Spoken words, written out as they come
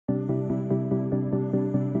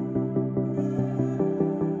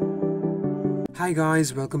Hi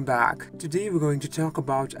guys, welcome back. Today we're going to talk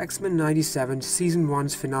about X-Men 97 Season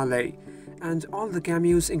 1's finale and all the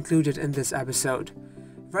cameos included in this episode.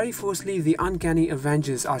 Very firstly, the Uncanny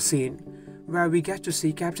Avengers are seen, where we get to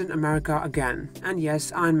see Captain America again, and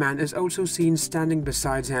yes, Iron Man is also seen standing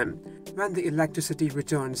beside him. When the electricity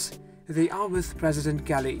returns, they are with President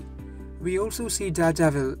Kelly. We also see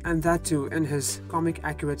Daredevil, and that too in his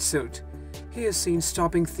comic-accurate suit. He is seen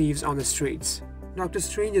stopping thieves on the streets. Doctor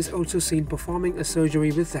Strange is also seen performing a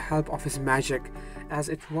surgery with the help of his magic, as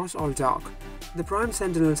it was all dark. The Prime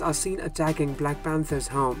Sentinels are seen attacking Black Panther's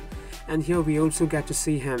home, and here we also get to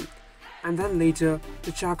see him. And then later,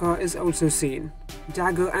 T'Chaka is also seen.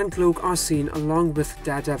 Dagger and Cloak are seen along with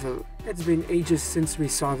Daredevil. It's been ages since we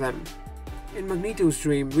saw them. In Magneto's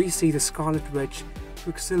dream, we see the Scarlet Witch,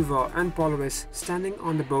 Quicksilver and Polaris standing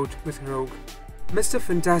on the boat with Rogue. Mr.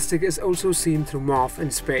 Fantastic is also seen through Morph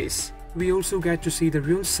in space. We also get to see the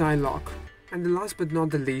real Psylocke. And the last but not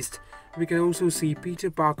the least, we can also see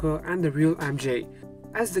Peter Parker and the real MJ,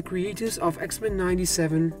 as the creators of X-Men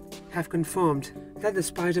 97 have confirmed that the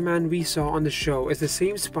Spider-Man we saw on the show is the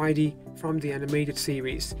same Spidey from the animated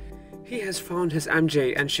series. He has found his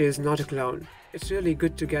MJ and she is not a clone. It's really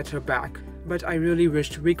good to get her back, but I really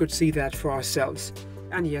wished we could see that for ourselves.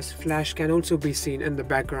 And yes, Flash can also be seen in the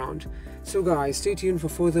background. So guys, stay tuned for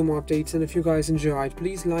further more updates, and if you guys enjoyed,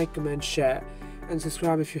 please like, comment, share and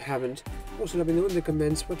subscribe if you haven't. Also let me know in the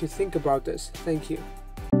comments what you think about this. Thank you.